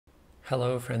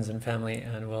Hello, friends and family,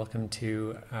 and welcome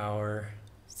to our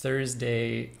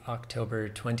Thursday, October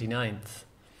 29th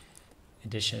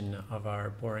edition of our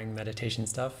boring meditation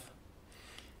stuff.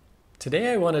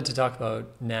 Today I wanted to talk about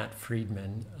Nat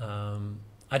Friedman.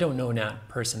 I don't know Nat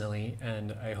personally,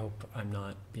 and I hope I'm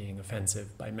not being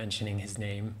offensive by mentioning his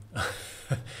name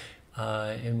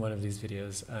in one of these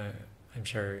videos. I'm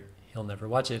sure he'll never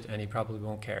watch it, and he probably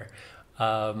won't care.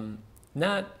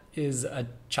 Nat is a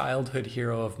childhood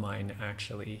hero of mine,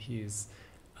 actually. He's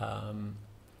a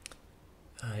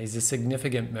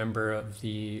significant member of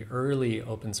the early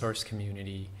open source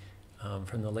community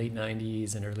from the late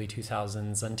 90s and early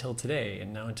 2000s until today.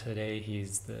 And now today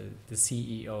he's the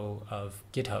CEO of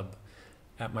GitHub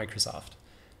at Microsoft,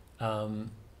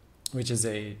 which is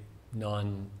a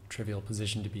non-trivial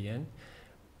position to be in.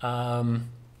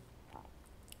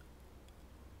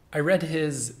 I read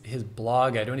his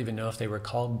blog. I don't even know if they were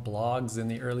called blogs in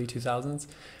the early 2000s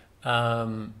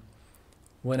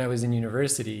when I was in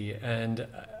university. And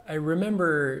I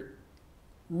remember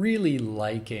really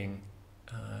liking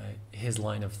his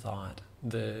line of thought,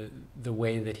 the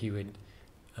way that he would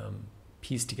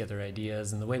piece together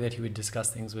ideas and the way that he would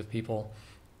discuss things with people.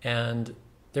 And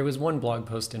there was one blog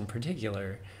post in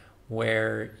particular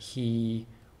where he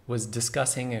was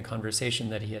discussing a conversation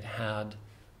that he had had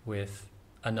with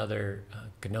another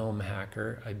GNOME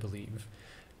hacker, I believe,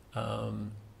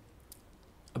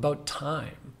 about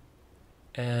time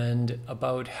and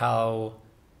about how,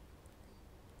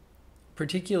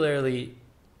 particularly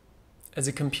as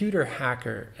a computer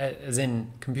hacker, as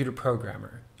in computer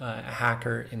programmer, a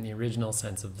hacker in the original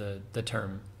sense of the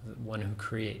term, one who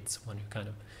creates, one who kind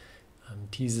of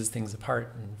teases things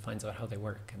apart and finds out how they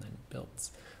work and then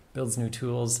builds new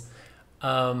tools.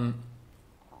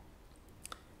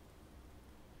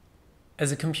 As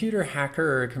a computer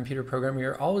hacker or a computer programmer,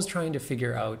 you're always trying to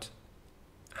figure out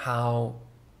how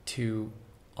to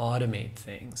automate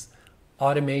things.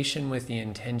 Automation with the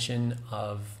intention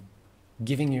of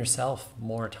giving yourself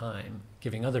more time,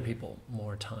 giving other people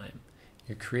more time.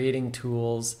 You're creating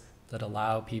tools that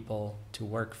allow people to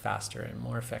work faster and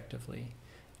more effectively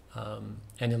and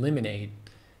eliminate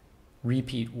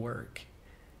repeat work.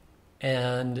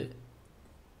 And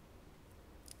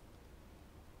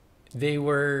they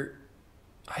were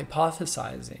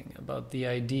hypothesizing about the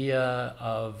idea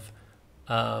of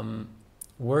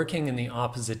working in the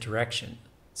opposite direction.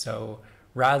 So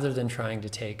rather than trying to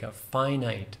take a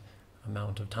finite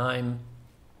amount of time,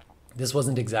 this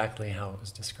wasn't exactly how it was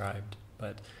described,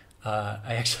 but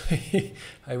I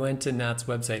went to Nat's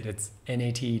website. It's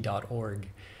nat.org,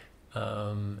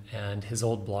 and his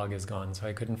old blog is gone, so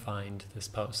I couldn't find this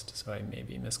post, so I may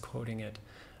be misquoting it.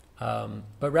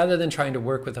 But rather than trying to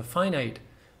work with a finite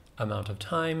amount of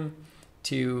time,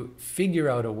 to figure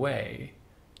out a way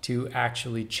to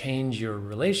actually change your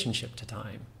relationship to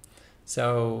time.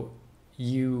 So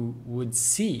you would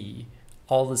see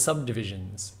all the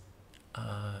subdivisions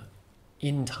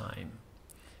in time,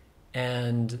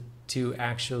 and to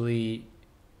actually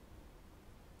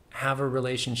have a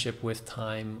relationship with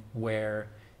time where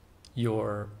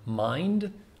your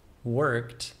mind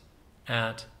worked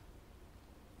at,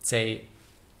 say,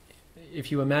 if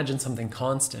you imagine something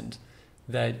constant,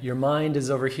 that your mind is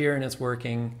over here and it's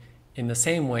working in the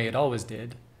same way it always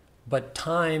did, but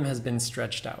time has been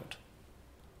stretched out.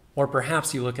 Or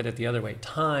perhaps you look at it the other way.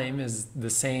 Time is the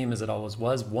same as it always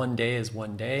was. One day is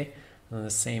one day, and the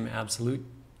same absolute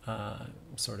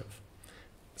sort of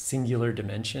singular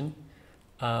dimension.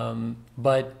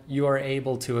 But you are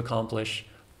able to accomplish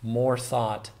more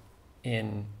thought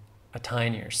in a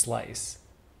tinier slice.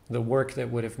 The work that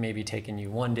would have maybe taken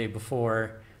you one day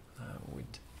before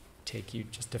would take you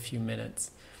just a few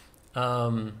minutes.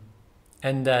 And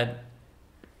that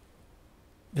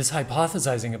this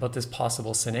hypothesizing about this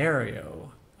possible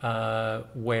scenario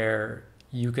where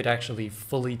you could actually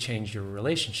fully change your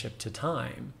relationship to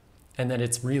time, and that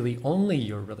it's really only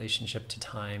your relationship to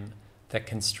time that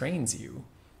constrains you.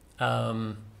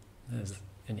 As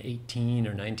an 18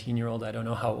 or 19-year-old, I don't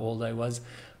know how old I was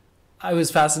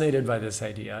fascinated by this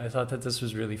idea. I thought that this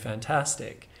was really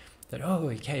fantastic. That,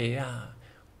 oh, okay, yeah,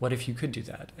 what if you could do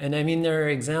that? And I mean, there are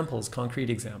examples,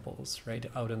 concrete examples, right,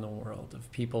 out in the world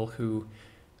of people who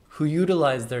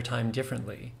utilize their time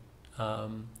differently.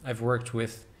 I've worked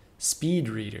with speed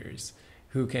readers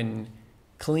who can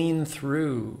clean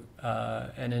through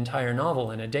an entire novel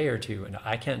in a day or two, and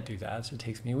I can't do that. It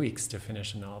takes me weeks to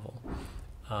finish a novel.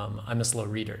 I'm a slow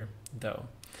reader, though.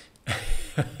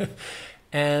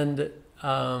 And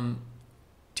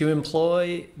to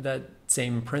employ that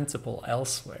same principle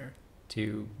elsewhere,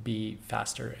 to be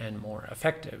faster and more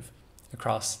effective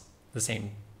across the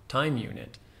same time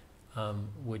unit,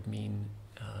 would mean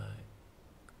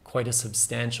quite a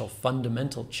substantial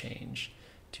fundamental change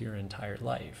to your entire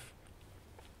life.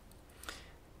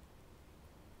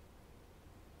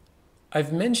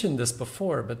 I've mentioned this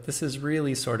before, but this is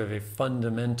really sort of a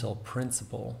fundamental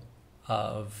principle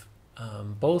of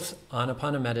both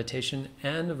Anapana meditation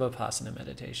and Vipassana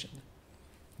meditation.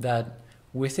 That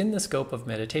within the scope of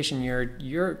meditation,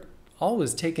 you're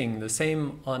always taking the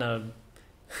same on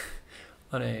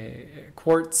a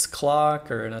quartz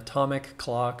clock or an atomic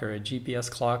clock or a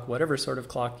GPS clock, whatever sort of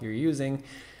clock you're using.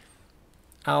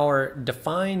 Our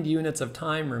defined units of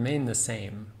time remain the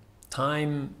same.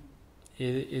 Time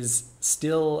is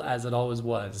still as it always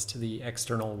was to the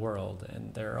external world,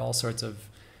 and there are all sorts of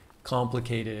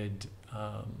complicated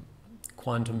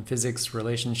quantum physics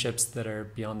relationships that are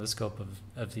beyond the scope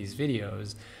of these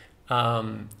videos,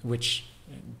 which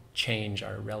change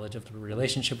our relative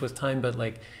relationship with time. But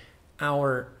like,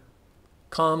 our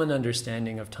common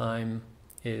understanding of time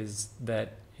is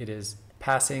that it is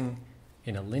passing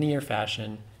in a linear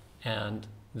fashion, and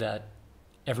that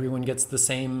everyone gets the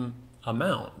same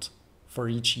amount for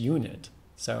each unit.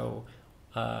 So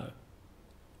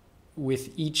with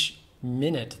each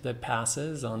minute that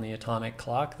passes on the atomic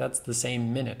clock, that's the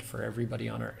same minute for everybody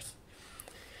on Earth.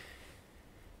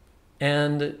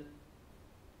 And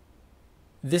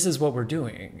this is what we're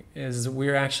doing, is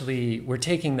we're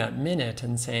taking that minute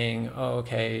and saying, oh,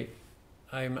 okay,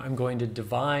 I'm going to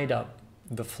divide up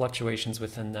the fluctuations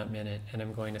within that minute, and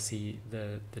I'm going to see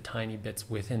the tiny bits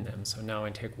within them. So now I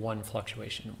take one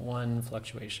fluctuation,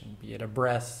 be it a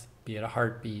breath, be it a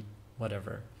heartbeat,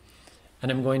 whatever.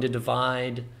 And I'm going to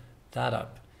divide that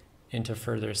up into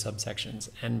further subsections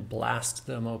and blast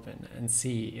them open and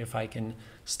see if I can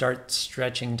start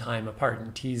stretching time apart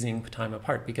and teasing time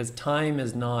apart, because time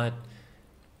is not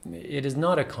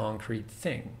a concrete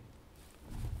thing.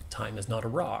 Time is not a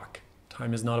rock.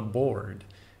 Time is not a board.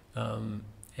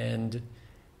 And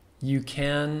you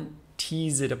can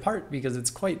tease it apart because it's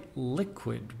quite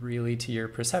liquid, really, to your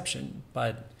perception,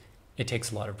 but it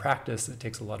takes a lot of practice, it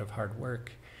takes a lot of hard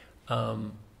work.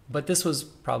 But this was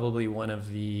probably one of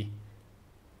the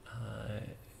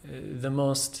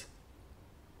most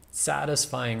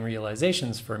satisfying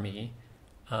realizations for me.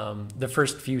 The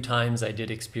first few times I did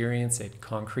experience it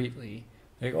concretely,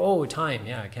 like, oh, time,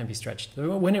 yeah, it can be stretched.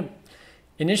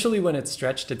 Initially, when it's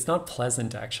stretched, it's not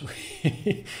pleasant,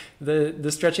 actually.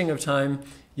 The stretching of time,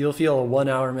 you'll feel a 1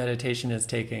 hour meditation is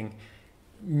taking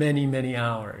many, many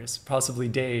hours, possibly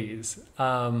days.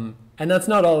 And that's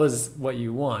not always what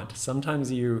you want.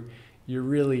 Sometimes you're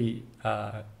really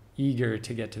eager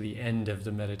to get to the end of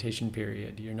the meditation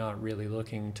period. You're not really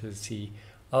looking to see,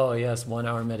 oh yes, 1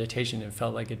 hour meditation, it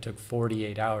felt like it took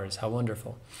 48 hours. How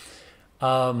wonderful.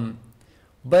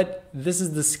 But this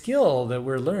is the skill that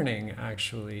we're learning,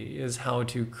 actually, is how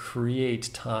to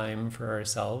create time for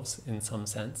ourselves in some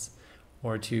sense,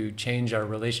 or to change our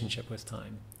relationship with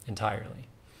time entirely.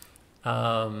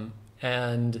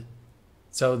 And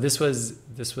so this was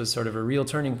sort of a real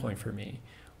turning point for me,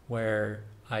 where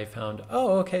I found,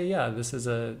 oh, okay, yeah, this is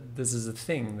a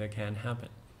thing that can happen,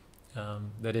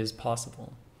 that is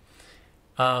possible.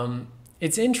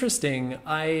 It's interesting.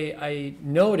 I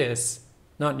notice,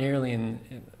 not nearly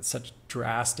in such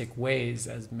drastic ways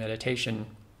as meditation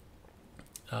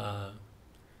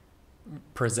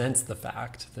presents the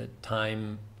fact that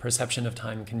perception of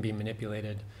time can be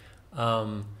manipulated.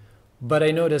 But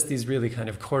I noticed these really kind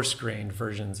of coarse-grained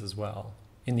versions as well,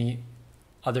 in the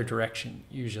other direction,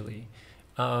 usually.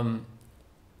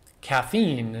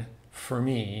 Caffeine, for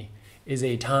me, is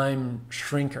a time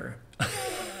shrinker.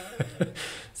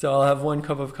 So I'll have 1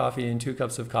 cup of coffee and 2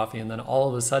 cups of coffee, and then all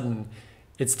of a sudden,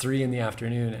 it's 3 in the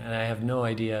afternoon, and I have no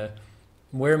idea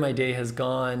where my day has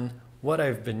gone, what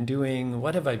I've been doing,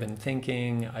 what have I been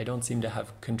thinking. I don't seem to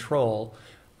have control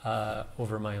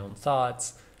over my own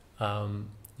thoughts,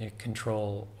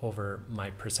 control over my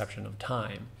perception of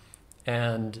time.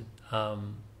 And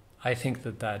I think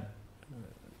that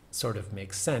sort of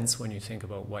makes sense when you think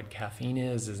about what caffeine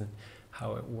is and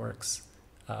how it works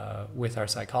with our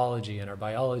psychology and our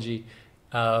biology.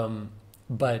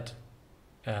 But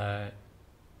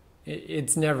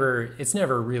it's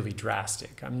never really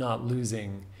drastic. I'm not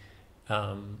losing,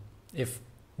 if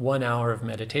 1 hour of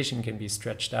meditation can be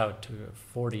stretched out to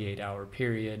a 48-hour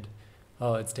period,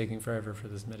 oh, it's taking forever for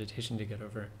this meditation to get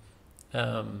over.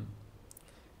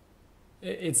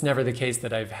 It's never the case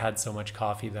that I've had so much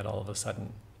coffee that all of a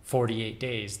sudden 48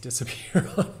 days disappear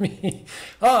on me.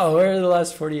 Oh, where did the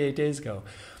last 48 days go?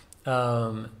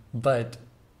 But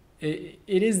it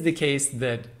is the case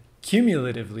that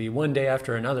cumulatively, one day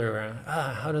after another,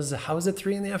 how is it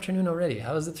 3 in the afternoon already?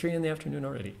 How is it 3 in the afternoon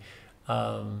already?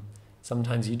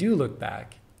 Sometimes you do look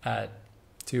back at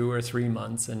 2 or 3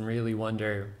 months and really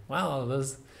wonder, wow,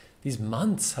 these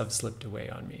months have slipped away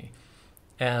on me.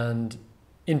 And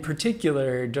in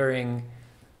particular, during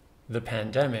the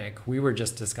pandemic, we were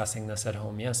just discussing this at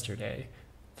home yesterday,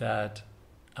 that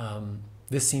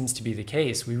this seems to be the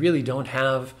case. We really don't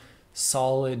have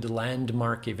solid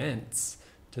landmark events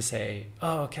to say,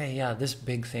 oh, okay, yeah, this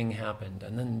big thing happened,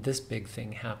 and then this big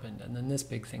thing happened, and then this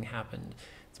big thing happened.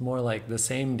 It's more like the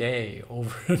same day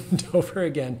over and over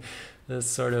again, this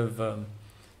sort of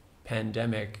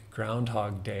pandemic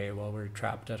Groundhog Day while we're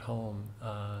trapped at home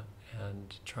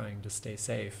and trying to stay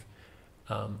safe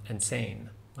and sane,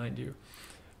 mind you.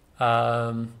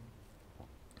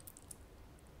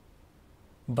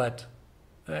 But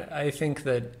I think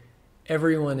that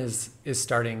everyone is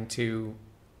starting to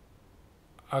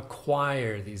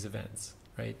acquire these events,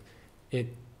 right?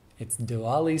 It's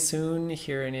Diwali soon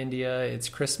here in India. It's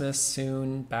Christmas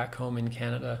soon back home in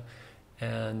Canada,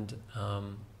 and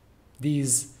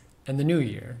these and the New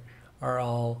Year are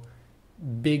all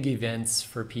big events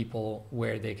for people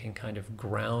where they can kind of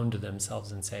ground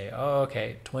themselves and say, oh,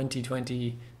 okay,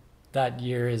 2020, that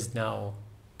year is now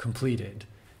completed,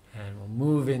 and we'll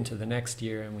move into the next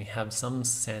year, and we have some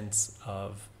sense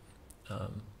of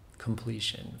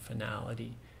completion,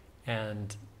 finality,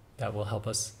 and that will help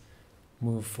us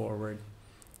move forward.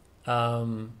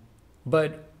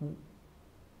 But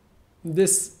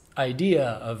this idea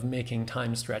of making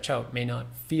time stretch out may not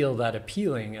feel that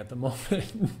appealing at the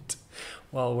moment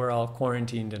while we're all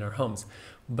quarantined in our homes.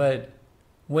 But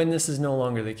when this is no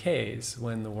longer the case,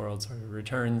 when the world sort of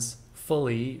returns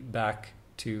fully back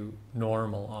to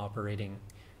normal operating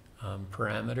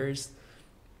parameters,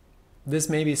 this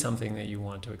may be something that you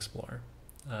want to explore.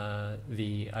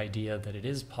 The idea that it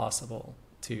is possible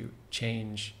to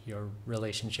change your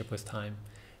relationship with time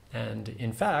and,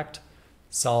 in fact,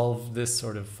 solve this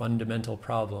sort of fundamental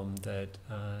problem that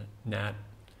Nat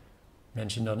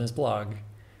mentioned on his blog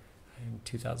in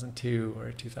 2002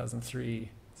 or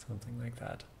 2003, something like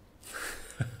that.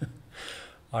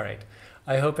 All right.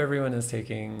 I hope everyone is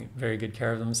taking very good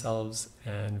care of themselves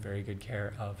and very good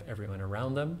care of everyone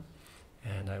around them.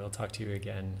 And I will talk to you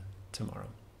again tomorrow.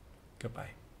 Goodbye.